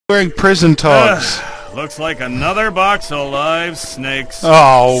Wearing prison togs. Looks like another box of live snakes.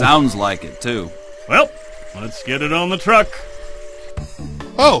 Oh. Sounds like it, too. Well, let's get it on the truck.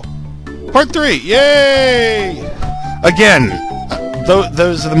 Oh. Part 3. Yay! Again.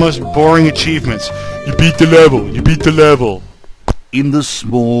 Those are the most boring achievements. You beat the level. You beat the level. In the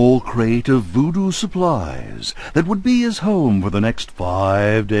small crate of voodoo supplies that would be his home for the next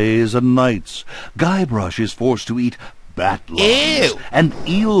 5 days and nights, Guybrush is forced to eat bat lungs and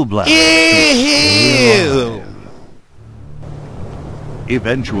eel bladders. Ew!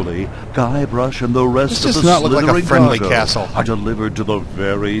 Eventually, Guybrush and the rest of the does not look like a slithering friendly cargo castle. are delivered to the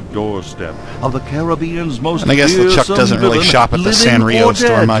very doorstep of the Caribbean's most And I guess LeChuck fearsome doesn't really villain, shop at the living Sanrio or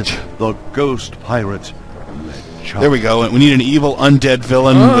store dead, much. The ghost pirate. LeChuck. There we go. We need an evil undead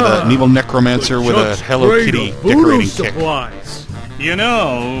villain with an evil necromancer with a Hello Kitty decorating kick. Supplies. You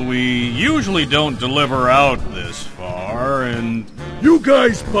know, we usually don't deliver out this far, and... You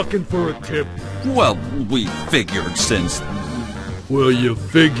guys bucking for a tip? Well, we figured since... Well, you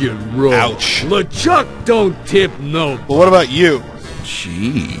figured wrong. Ouch. LeChuck don't tip no. Well, what about you?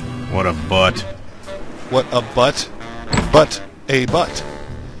 Gee. What a butt. What a butt? Butt. A butt.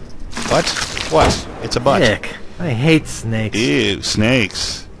 Butt? What? It's a butt. Ick. I hate snakes. Ew,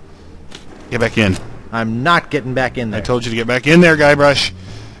 snakes. Get back in. I'm not getting back in there. I told you to get back in there, Guybrush.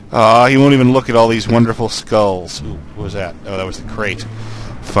 He won't even look at all these wonderful skulls. Ooh, what was that? Oh, that was the crate.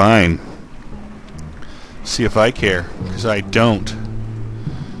 Fine. See if I care, because I don't.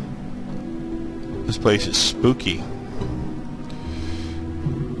 This place is spooky.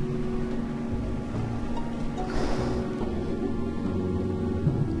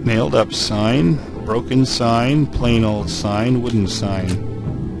 Nailed up sign, broken sign, plain old sign, wooden sign.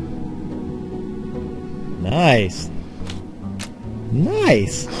 Nice.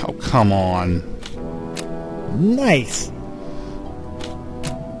 Nice. Oh, come on. Nice.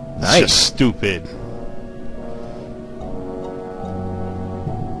 That's just stupid.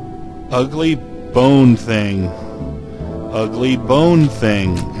 Ugly bone thing. Ugly bone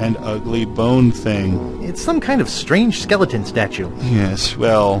thing. And ugly bone thing. It's some kind of strange skeleton statue. Yes,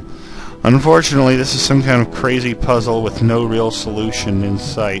 well, unfortunately this is some kind of crazy puzzle with no real solution in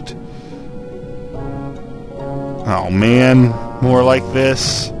sight. Oh man, more like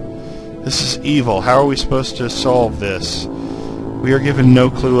this. This is evil. How are we supposed to solve this? We are given no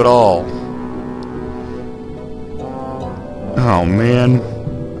clue at all. Oh man,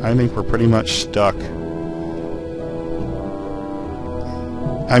 I think we're pretty much stuck.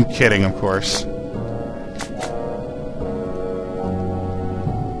 I'm kidding, of course.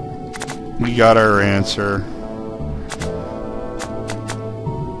 We got our answer.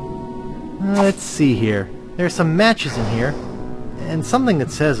 Let's see here. There's some matches in here, and something that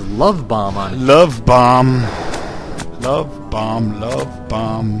says Love Bomb on it. Love bomb. Love bomb, love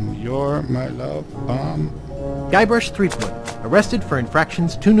bomb. You're my love bomb. Guybrush Threepwood, arrested for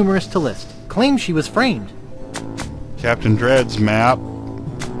infractions too numerous to list, claims she was framed. Captain Dread's map.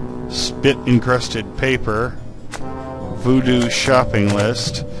 Spit-encrusted paper. Voodoo shopping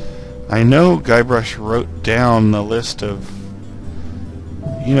list. I know Guybrush wrote down the list of...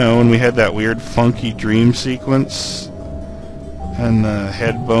 You know, when we had that weird funky dream sequence, and the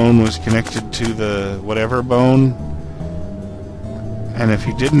head bone was connected to the whatever bone. And if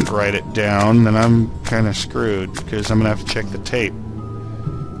he didn't write it down, then I'm kind of screwed, because I'm going to have to check the tape.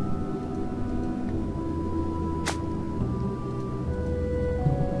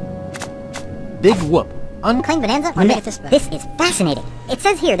 Big whoop. Unclaimed bonanza? Or myth? This is fascinating. It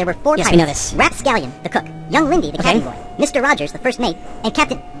says here there were 4 pirates. We know this. Rapscallion, the cook, young Lindy, the cabin boy, Mr. Rogers, the first mate, and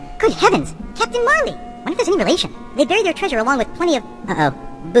Captain... Good heavens! Captain Marley! Wonder if there's any relation. They buried their treasure along with plenty of...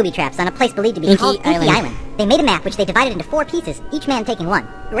 booby traps on a place believed to be called Inky Island. They made a map which they divided into 4 pieces, each man taking one.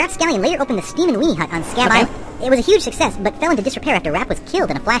 Rapscallion later opened the Steam and Weenie Hut on Scab Island. It was a huge success, but fell into disrepair after Rap was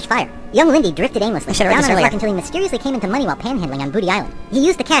killed in a flash fire. Young Lindy drifted aimlessly down on his luck until he mysteriously came into money while panhandling on Booty Island. He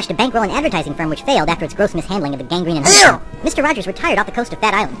used the cash to bankroll an advertising firm which failed after its gross mishandling of the gangrene and hook. Mr. Rogers retired off the coast of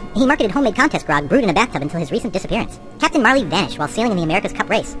Fat Island. He marketed homemade contest grog brewed in a bathtub until his recent disappearance. Captain Marley vanished while sailing in the America's Cup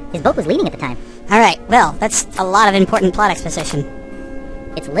race. His boat was leading at the time. Alright, well, that's a lot of important plot exposition.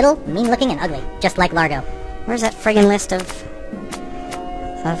 It's little, mean-looking, and ugly, just like Largo. Where's that friggin' list of...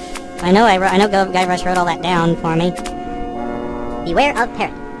 I know Guybrush wrote all that down for me. Beware of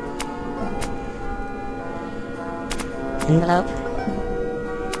parrot. Envelope.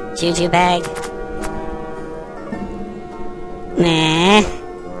 Juju bag. Nah.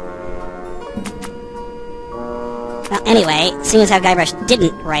 Well, anyway, seeing as how Guybrush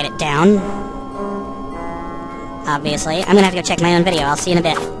didn't write it down, obviously, I'm gonna have to go check my own video. I'll see you in a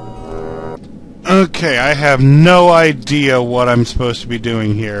bit. Okay, I have no idea what I'm supposed to be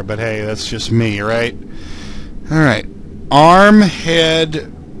doing here, but hey, that's just me, right? Alright. Arm,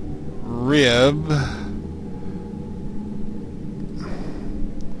 head, rib.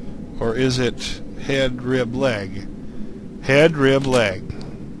 Or is it head, rib, leg? Head, rib, leg.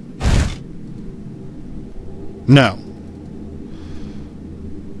 No.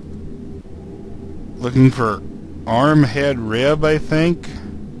 Looking for arm, head, rib, I think.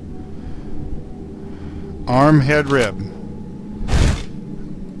 Arm, head, rib.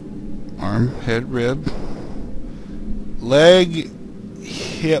 Arm, head, rib. Leg,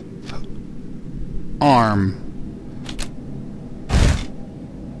 hip, arm.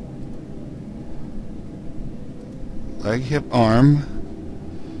 Leg, hip, arm.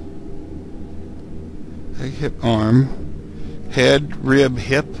 Leg, hip, arm. Head, rib,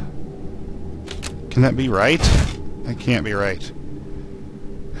 hip. Can that be right? That can't be right.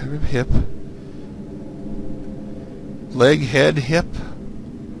 Head, rib, hip. Leg, head, hip.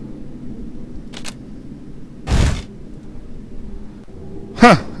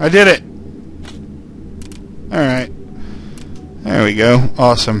 Huh, I did it. Alright. There we go.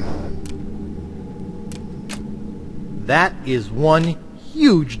 Awesome. That is one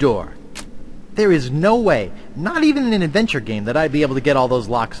huge door. There is no way, not even in an adventure game, that I'd be able to get all those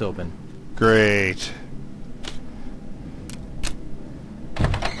locks open. Great.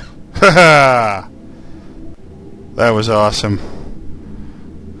 Haha! That was awesome.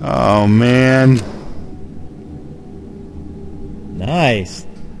 Oh, man. Nice.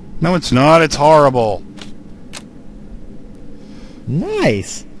 No, it's not. It's horrible.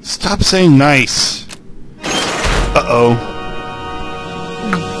 Nice. Stop saying nice. Uh-oh.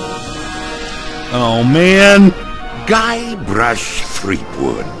 Oh, man. Guybrush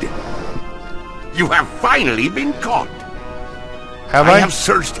Threepwood. You have finally been caught. Have I I? have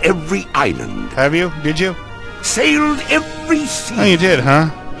searched every island. Have you? Did you? Sailed every sea. Oh, you did, huh?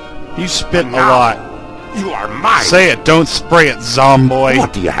 You spit a Now, lot. You are mine. Say it. Don't spray it, zomboy.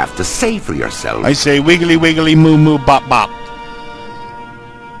 What do you have to say for yourself? I say wiggly wiggly moo moo bop bop.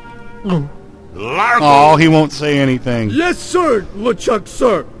 Largo, Oh, he won't say anything. Yes, sir, Lechucks,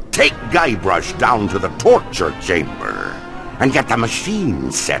 sir. take Guybrush down to the torture chamber and get the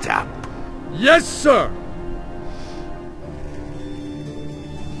machine set up. Yes, sir.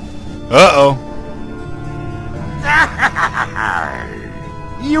 Uh-oh.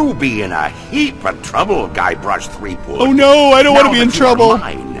 You be in a heap of trouble, Guybrush Threepwood. Oh no, I don't want to Now be in that you are trouble.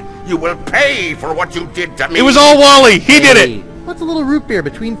 mine, you will pay for what you did to me. It was all Wally. He did it. What's a little root beer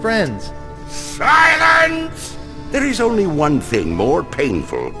between friends? Silence! There is only one thing more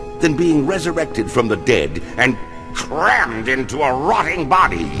painful than being resurrected from the dead and crammed into a rotting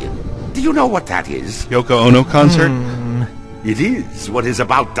body. Do you know what that is? Yoko Ono concert? It is what is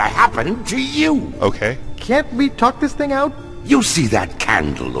about to happen to you. Okay. Can't we talk this thing out? You see that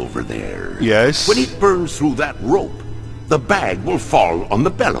candle over there? Yes. When it burns through that rope, the bag will fall on the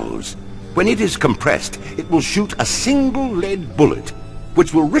bellows. When it is compressed, it will shoot a single lead bullet,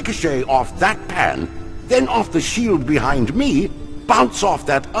 which will ricochet off that pan, then off the shield behind me, bounce off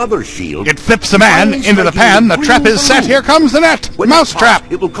that other shield. It flips the man finally into the striking pan. The green trap is set. balloon. Here comes the net. When Mouse it pops,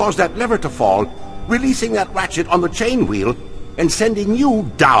 trap. it will cause that lever to fall, releasing that ratchet on the chain wheel and sending you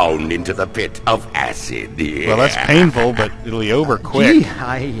down into the pit of acid. Well, that's painful, but it'll be over quick.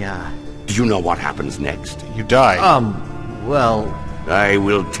 Gee, Do you know what happens next? You die. well... I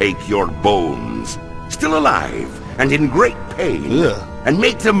will take your bones, still alive and in great pain, Ugh. and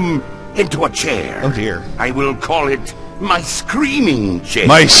make them into a chair. Oh, dear. I will call it my screaming chair.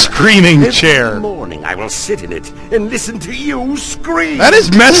 My screaming Every chair. morning I will sit in it and listen to you scream. That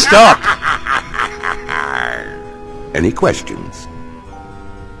is messed up. Any questions?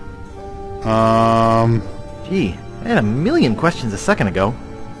 Gee, I had a million questions a second ago.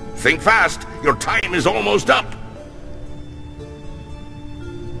 Think fast. Your time is almost up.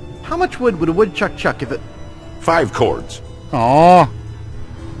 How much wood would a woodchuck chuck if it... 5 chords. Aw.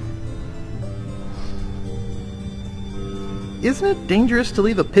 Isn't it dangerous to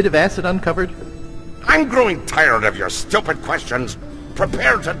leave a pit of acid uncovered? I'm growing tired of your stupid questions.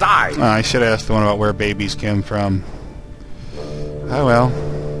 Prepare to die. I should ask the one about where babies came from. Oh well.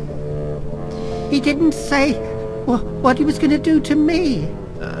 He didn't say what he was going to do to me.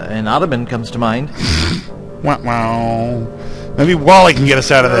 An ottoman comes to mind. Wow, wow. Maybe Wally can get us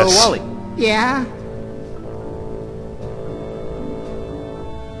out of this. Wally. Yeah?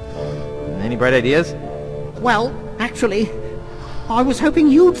 Any bright ideas? Well, actually, I was hoping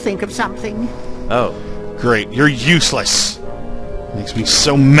you'd think of something. Oh. Great, you're useless. Makes me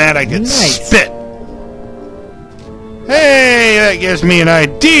so mad I get spit. Hey, that gives me an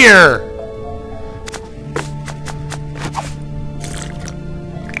idea.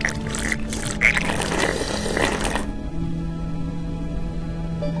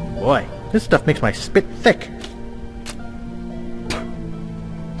 this stuff makes my spit thick.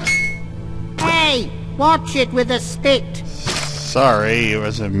 Hey, watch it with a spit. Sorry, it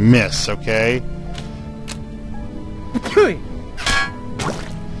was a miss, okay?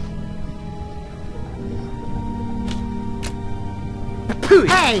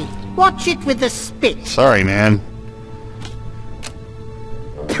 Hey, watch it with a spit. Sorry, man.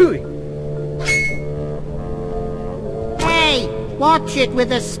 Hey, watch it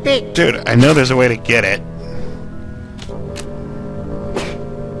with a spit. Dude, I know there's a way to get it.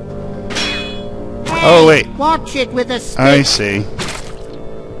 Oh, wait. Watch it with a spit. I see.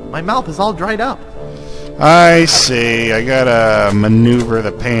 My mouth is all dried up. I see. I gotta maneuver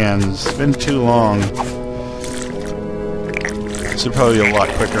the pans. It's been too long. This would probably be a lot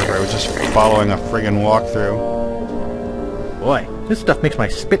quicker if I was just following a friggin' walkthrough. Boy, this stuff makes my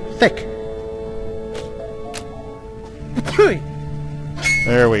spit thick.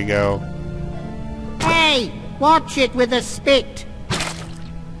 There we go. Hey, watch it with a spit.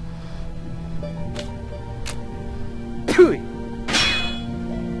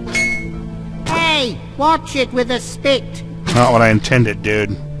 Hey, watch it with a spit. Not what I intended,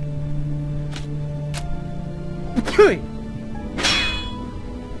 dude.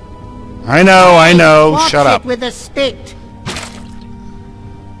 I know. Watch Shut up. it with a spit.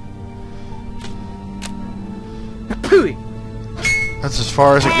 That's as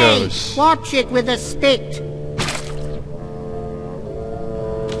far as it Hey, goes. watch it with a spit.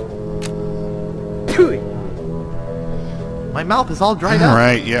 My mouth is all dried up.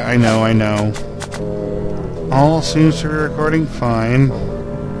 Alright, yeah, I know. All seems to be recording fine.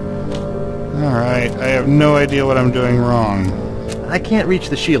 Alright, I have no idea what I'm doing wrong. I can't reach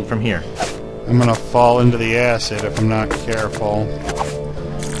the shield from here. I'm gonna fall into the acid if I'm not careful.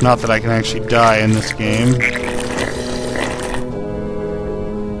 Not that I can actually die in this game.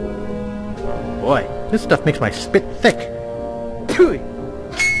 Boy, this stuff makes my spit thick.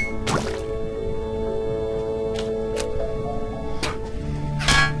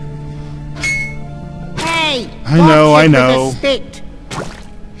 Hey, I know. watch it with a spit.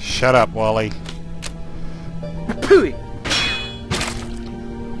 Shut up, Wally.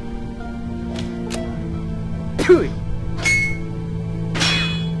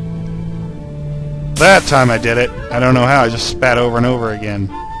 That time I did it. I don't know how. I just spat over and over again.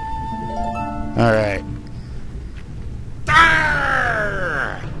 Alright.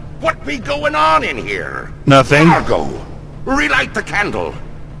 What be going on in here? Nothing. Margot, relight the candle.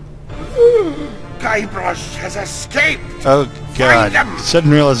 Guybrush has escaped. Oh, God. Find them. Sudden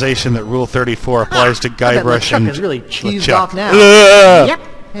realization that Rule 34 applies to I bet Guybrush LeChuck and is really cheesed LeChuck. off now. Ugh. Yep.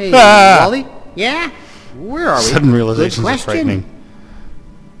 Hey, Ah! Wally? Yeah? Where are we? Sudden realizations are question. frightening.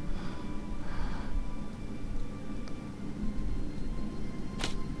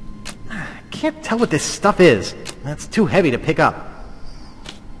 Can't tell what this stuff is. That's too heavy to pick up.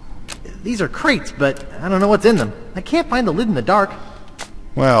 These are crates, but I don't know what's in them. I can't find the lid in the dark.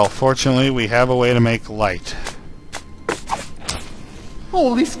 Well, fortunately, we have a way to make light.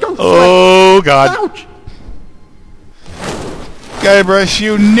 Holy skunk! Oh, God. Ouch! Guybrush,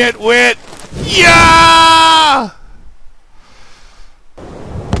 you nitwit! Yeah!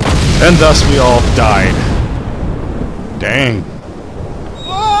 And thus we all died. Dang.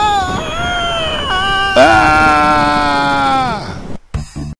 Ah!